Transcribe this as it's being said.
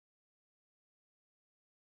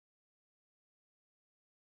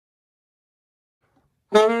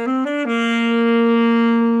Yo,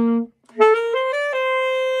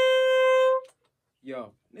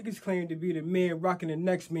 niggas claim to be the man rocking the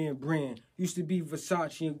next man brand. Used to be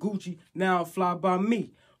Versace and Gucci, now fly by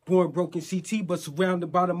me. Born broken CT, but surrounded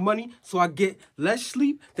by the money, so I get less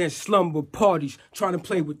sleep than slumber parties. Trying to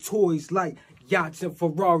play with toys like yachts and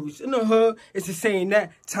Ferraris. In the hood, it's a saying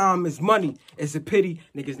that time is money. It's a pity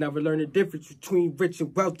niggas never learn the difference between rich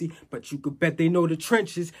and wealthy, but you could bet they know the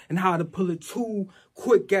trenches and how to pull a tool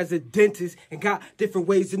quick as a dentist and got different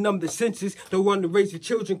ways to numb the senses. Don't want to raise the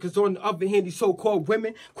children, cause on the other hand, these so-called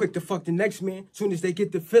women quick to fuck the next man soon as they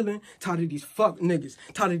get the feeling. Tired of these fuck niggas,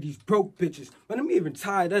 tired of these broke bitches. But I'm even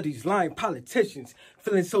tired of these lying politicians.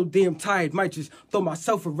 Feeling so damn tired, might just throw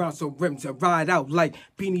myself around some rims and ride out like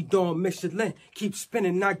Beaniedon Michelin. Keep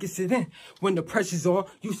spinning, not gets it in. When the pressure's on,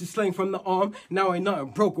 used to sling from the arm, now ain't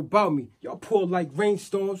nothing broke about me. Y'all pour like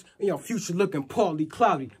rainstorms, and your future looking partly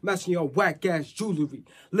cloudy. Matching your whack-ass jewelry.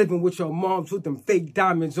 Living with your moms with them fake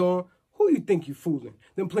diamonds on. Who you think you fooling?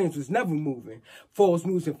 Them planes was never moving. Falls,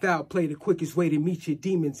 moves, and foul play, the quickest way to meet your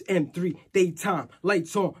demons. M3, daytime,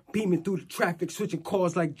 lights on, beaming through the traffic, switching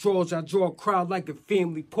cars like drawers. I draw a crowd like a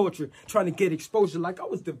family portrait, trying to get exposure like I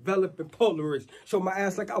was developing Polaroids. Show my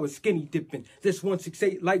ass like I was skinny dipping. This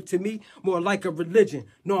 168 life to me, more like a religion.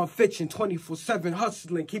 Non-fiction, 24/7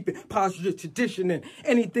 hustling, keeping positive tradition, and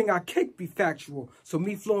anything I kick be factual. So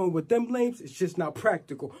me flowing with them lames, it's just not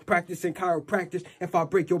practical. Practicing chiropractic, if I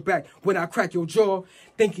break your back, when I crack your jaw,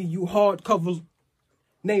 thinking you hard cover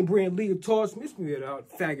name brand leotards, miss me without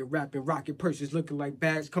faggot rapping, rocket purses looking like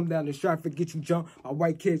bags, come down the traffic, get you jumped by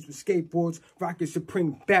white kids with skateboards, rocking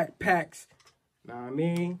Supreme backpacks. Know what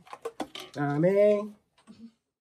I mean?